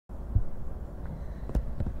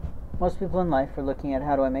Most people in life are looking at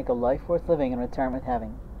how do I make a life worth living and retirement worth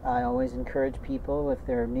having. I always encourage people, if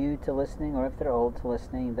they're new to listening or if they're old to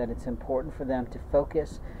listening, that it's important for them to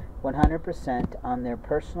focus 100% on their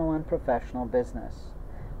personal and professional business.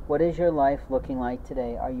 What is your life looking like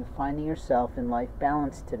today? Are you finding yourself in life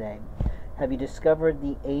balance today? Have you discovered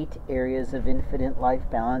the 8 areas of infinite life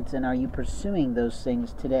balance, and are you pursuing those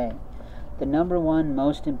things today? The number one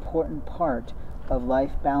most important part of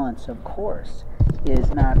life balance, of course,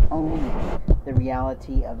 is not only the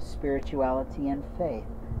reality of spirituality and faith,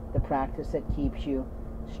 the practice that keeps you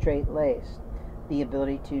straight-laced, the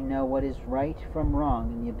ability to know what is right from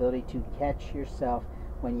wrong, and the ability to catch yourself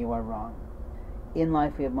when you are wrong. In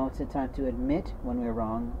life, we have moments of time to admit when we're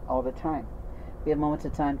wrong all the time. We have moments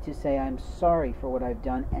of time to say, I'm sorry for what I've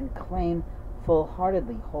done, and claim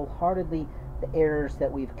wholeheartedly, the errors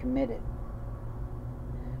that we've committed.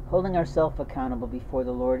 Holding ourselves accountable before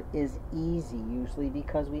the Lord is easy, usually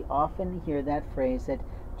because we often hear that phrase that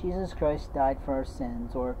Jesus Christ died for our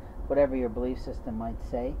sins, or whatever your belief system might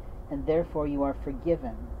say, and therefore you are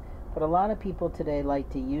forgiven. But a lot of people today like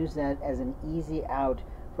to use that as an easy out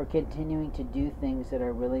for continuing to do things that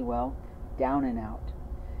are really, well, down and out.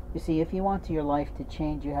 You see, if you want your life to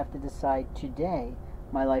change, you have to decide today,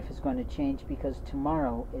 my life is going to change because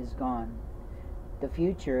tomorrow is gone. The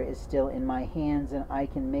future is still in my hands, and I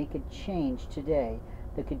can make a change today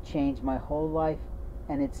that could change my whole life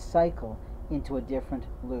and its cycle into a different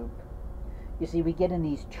loop. You see, we get in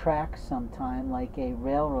these tracks sometime like a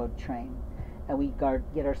railroad train, and we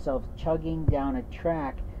get ourselves chugging down a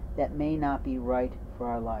track that may not be right for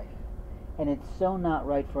our life. And it's so not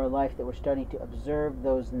right for our life that we're starting to observe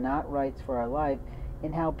those not rights for our life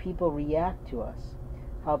in how people react to us,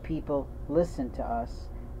 how people listen to us,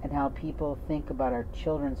 and how people think about our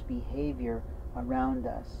children's behavior around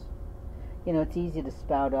us. You know, it's easy to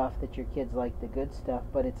spout off that your kids like the good stuff,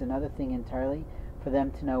 but it's another thing entirely for them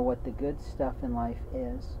to know what the good stuff in life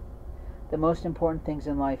is. The most important things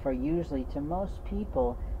in life are usually, to most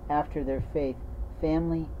people, after their faith,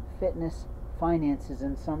 family, fitness, finances,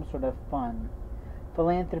 and some sort of fun.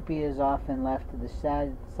 Philanthropy is often left to the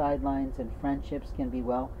sidelines, and friendships can be,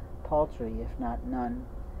 well, paltry, if not none.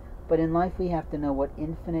 But in life we have to know what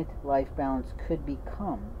infinite life balance could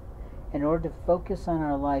become. In order to focus on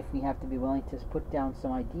our life, we have to be willing to put down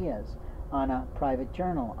some ideas on a private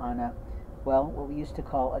journal, on a, well, what we used to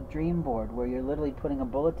call a dream board, where you're literally putting a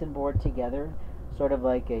bulletin board together, sort of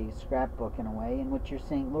like a scrapbook in a way, in which you're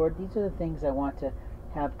saying, Lord, these are the things I want to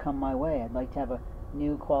have come my way. I'd like to have a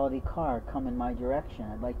new quality car come in my direction.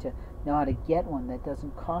 I'd like to know how to get one that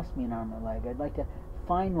doesn't cost me an arm or leg. I'd like to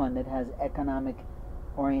find one that has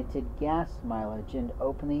economic-oriented gas mileage, and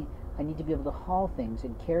openly, I need to be able to haul things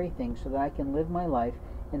and carry things so that I can live my life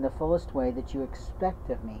in the fullest way that you expect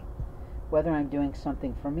of me, whether I'm doing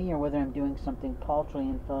something for me or whether I'm doing something paltry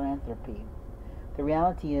in philanthropy. The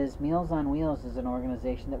reality is, Meals on Wheels is an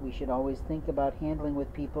organization that we should always think about handling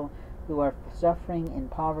with people who are suffering in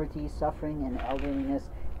poverty, suffering in elderliness,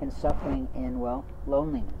 and suffering in, well,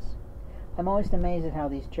 loneliness. I'm always amazed at how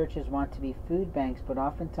these churches want to be food banks, but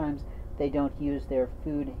oftentimes they don't use their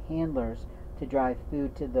food handlers to drive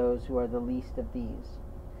food to those who are the least of these.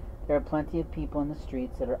 There are plenty of people in the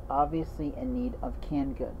streets that are obviously in need of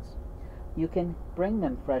canned goods. You can bring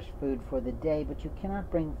them fresh food for the day, but you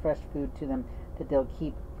cannot bring fresh food to them that they'll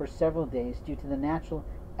keep for several days due to the natural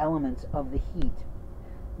elements of the heat.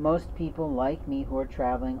 Most people like me who are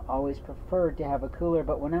traveling always preferred to have a cooler,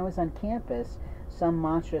 but when I was on campus, some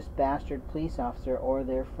monstrous bastard police officer or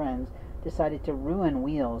their friends decided to ruin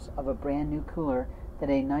wheels of a brand new cooler that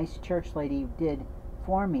a nice church lady did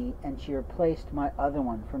for me, and she replaced my other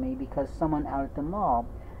one for me because someone out at the mall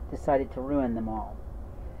decided to ruin them all.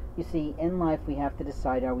 You see, in life we have to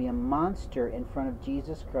decide, are we a monster in front of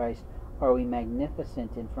Jesus Christ, or are we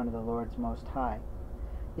magnificent in front of the Lord's Most High?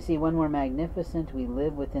 You see, when we're magnificent, we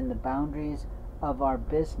live within the boundaries of our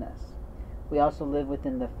business. We also live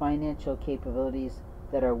within the financial capabilities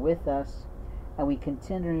that are with us, and we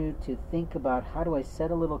continue to think about, how do I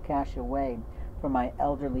set a little cash away for my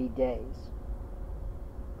elderly days?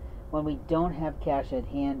 When we don't have cash at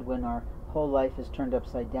hand, when our whole life is turned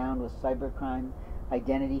upside down with cybercrime,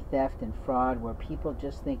 identity theft, and fraud, where people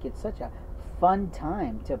just think it's such a fun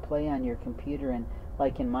time to play on your computer, and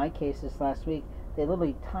like in my case this last week, they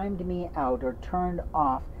literally timed me out or turned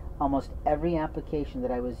off almost every application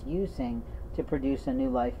that I was using to produce a new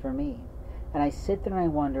life for me. And I sit there and I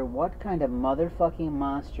wonder, what kind of motherfucking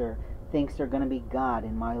monster thinks they're going to be God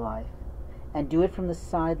in my life? And do it from the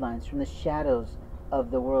sidelines, from the shadows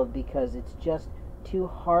of the world, because it's just too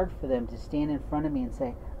hard for them to stand in front of me and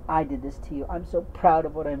say, I did this to you. I'm so proud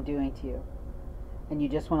of what I'm doing to you. and you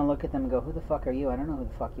just want to look at them and go, who the fuck are you? I don't know who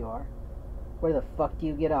the fuck you are. Where the fuck do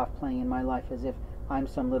you get off playing in my life as if I'm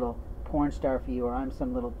some little porn star for you or I'm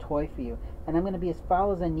some little toy for you? And I'm going to be as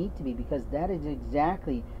foul as I need to be, because that is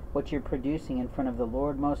exactly what you're producing in front of the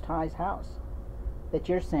Lord Most High's house. That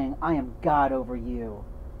you're saying, I am God over you.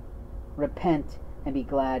 Repent and be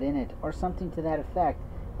glad in it, or something to that effect.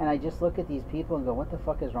 And I just look at these people and go, what the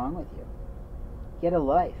fuck is wrong with you? Get a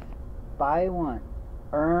life. Buy one.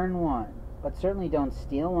 Earn one. But certainly don't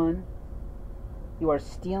steal one. You are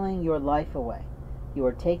stealing your life away. You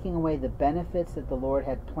are taking away the benefits that the Lord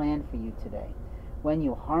had planned for you today. When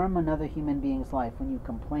you harm another human being's life, when you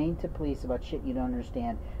complain to police about shit you don't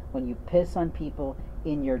understand, when you piss on people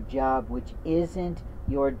in your job, which isn't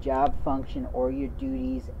your job function or your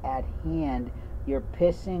duties at hand, you're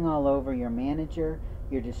pissing all over your manager,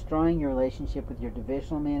 you're destroying your relationship with your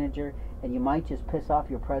divisional manager, and you might just piss off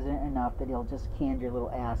your president enough that he'll just can your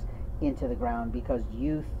little ass into the ground because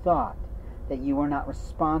you thought that you were not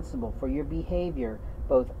responsible for your behavior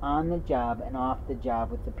both on the job and off the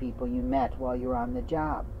job with the people you met while you were on the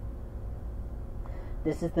job.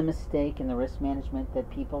 This is the mistake in the risk management that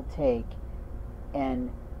people take,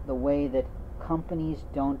 and the way that companies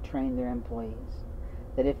don't train their employees.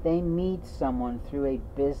 That if they meet someone through a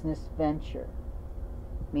business venture,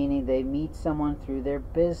 meaning they meet someone through their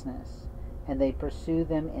business, and they pursue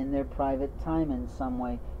them in their private time in some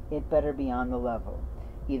way, it better be on the level.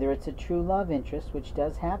 Either it's a true love interest, which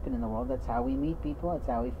does happen in the world, that's how we meet people, that's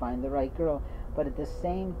how we find the right girl, but at the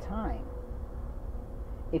same time,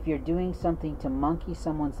 if you're doing something to monkey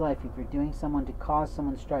someone's life, if you're doing someone to cause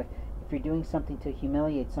someone strife, if you're doing something to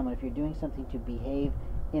humiliate someone, if you're doing something to behave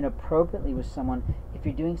inappropriately with someone, if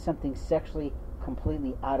you're doing something sexually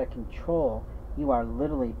completely out of control, you are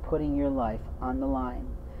literally putting your life on the line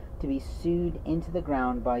to be sued into the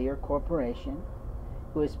ground by your corporation,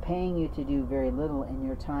 who is paying you to do very little in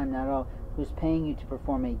your time, not at all, who's paying you to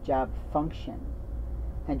perform a job function.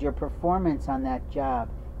 And your performance on that job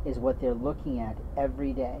is what they're looking at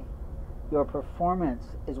every day. Your performance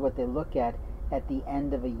is what they look at the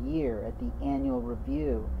end of a year, at the annual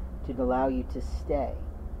review, to allow you to stay.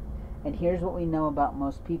 And here's what we know about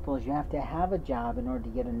most people is you have to have a job in order to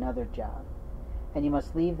get another job. And you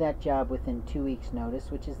must leave that job within 2 weeks'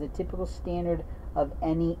 notice, which is the typical standard of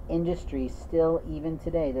any industry still even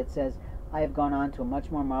today, that says, I have gone on to a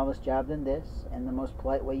much more marvelous job than this, and the most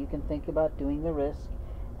polite way you can think about doing the risk,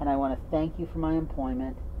 and I want to thank you for my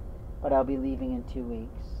employment, but I'll be leaving in 2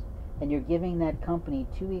 weeks. And you're giving that company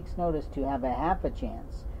 2 weeks' notice to have a half a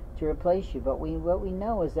chance to replace you. But what we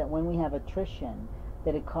know is that when we have attrition,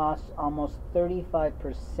 that it costs almost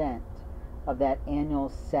 35% of that annual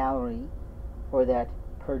salary, or that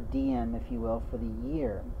per diem, if you will, for the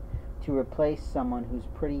year, to replace someone who's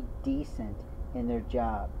pretty decent in their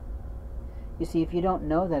job. You see, if you don't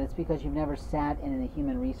know that, it's because you've never sat in a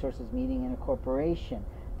human resources meeting in a corporation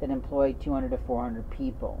that employed 200 to 400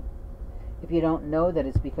 people. If you don't know that,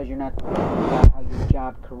 it's because you're not thinking about how your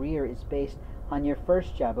job career is based on your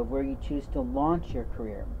first job, of where you choose to launch your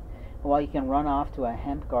career. And while you can run off to a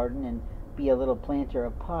hemp garden and be a little planter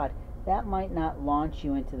of pot, that might not launch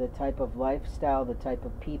you into the type of lifestyle, the type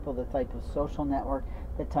of people, the type of social network,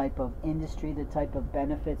 the type of industry, the type of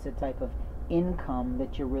benefits, the type of income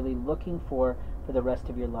that you're really looking for the rest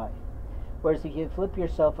of your life. Whereas if you flip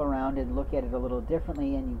yourself around and look at it a little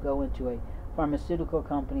differently, and you go into a pharmaceutical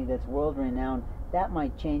company that's world-renowned, that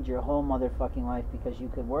might change your whole motherfucking life, because you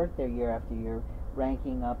could work there year after year,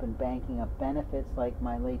 ranking up and banking up benefits like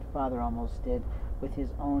my late father almost did with his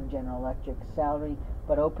own General Electric salary,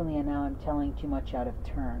 but openly, and now I'm telling too much out of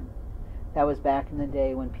turn. That was back in the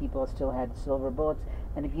day when people still had silver bullets,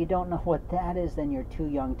 and if you don't know what that is, then you're too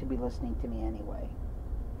young to be listening to me anyway.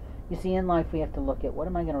 You see, in life we have to look at, what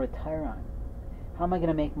am I going to retire on? How am I going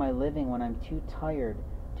to make my living when I'm too tired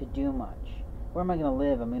to do much? Where am I going to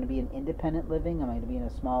live? I'm going to be in independent living? Am I going to be in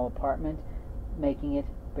a small apartment, making it,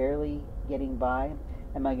 barely getting by?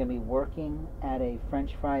 Am I going to be working at a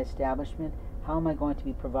French fry establishment? How am I going to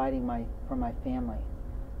be providing for my family,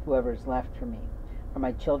 whoever is left for me? Are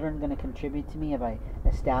my children going to contribute to me? Have I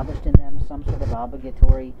established in them some sort of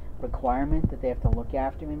obligatory requirement that they have to look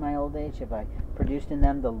after me in my old age? Have I produced in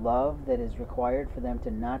them the love that is required for them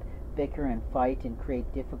to not bicker and fight and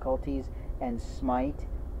create difficulties and smite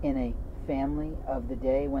in a family of the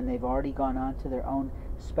day, when they've already gone on to their own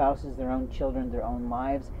spouses, their own children, their own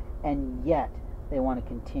lives, and yet they want to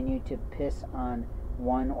continue to piss on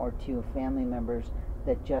one or two family members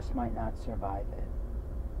that just might not survive it?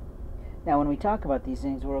 Now, when we talk about these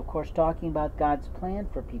things, we're of course talking about God's plan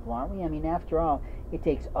for people, aren't we? I mean, after all, it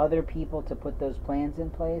takes other people to put those plans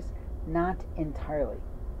in place. Not entirely.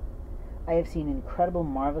 I have seen incredible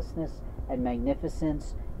marvelousness and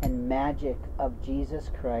magnificence and magic of Jesus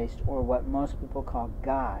Christ, or what most people call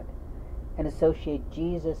God, and associate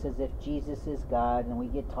Jesus as if Jesus is God, and we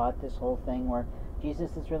get taught this whole thing where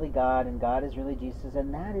Jesus is really God and God is really Jesus,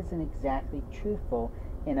 and that isn't exactly truthful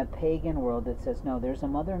in a pagan world that says, no, there's a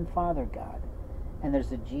mother and father God, and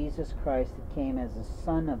there's a Jesus Christ that came as a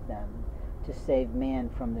son of them to save man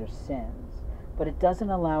from their sins. But it doesn't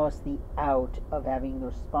allow us the out of having the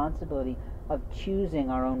responsibility of choosing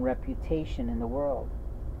our own reputation in the world.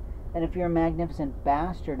 And if you're a magnificent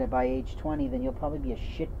bastard by age 20, then you'll probably be a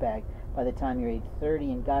shitbag by the time you're age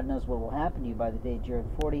 30, and God knows what will happen to you by the day you're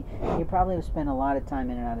 40. You probably have spent a lot of time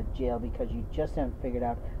in and out of jail because you just haven't figured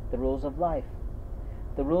out the rules of life.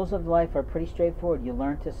 The rules of life are pretty straightforward. You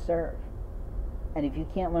learn to serve. And if you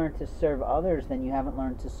can't learn to serve others, then you haven't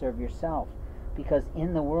learned to serve yourself. Because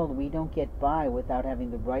in the world, we don't get by without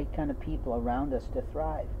having the right kind of people around us to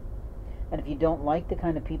thrive. And if you don't like the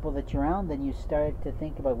kind of people that you're around, then you start to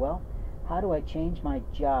think about, well, how do I change my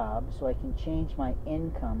job so I can change my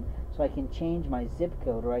income, so I can change my zip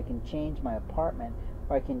code, or I can change my apartment,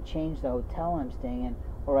 or I can change the hotel I'm staying in,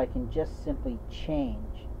 or I can just simply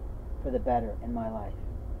change for the better in my life.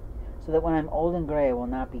 So that when I'm old and gray, I will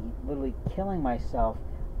not be literally killing myself,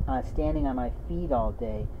 standing on my feet all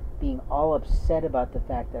day, being all upset about the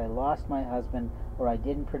fact that I lost my husband, or I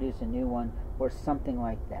didn't produce a new one, or something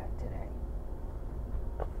like that today.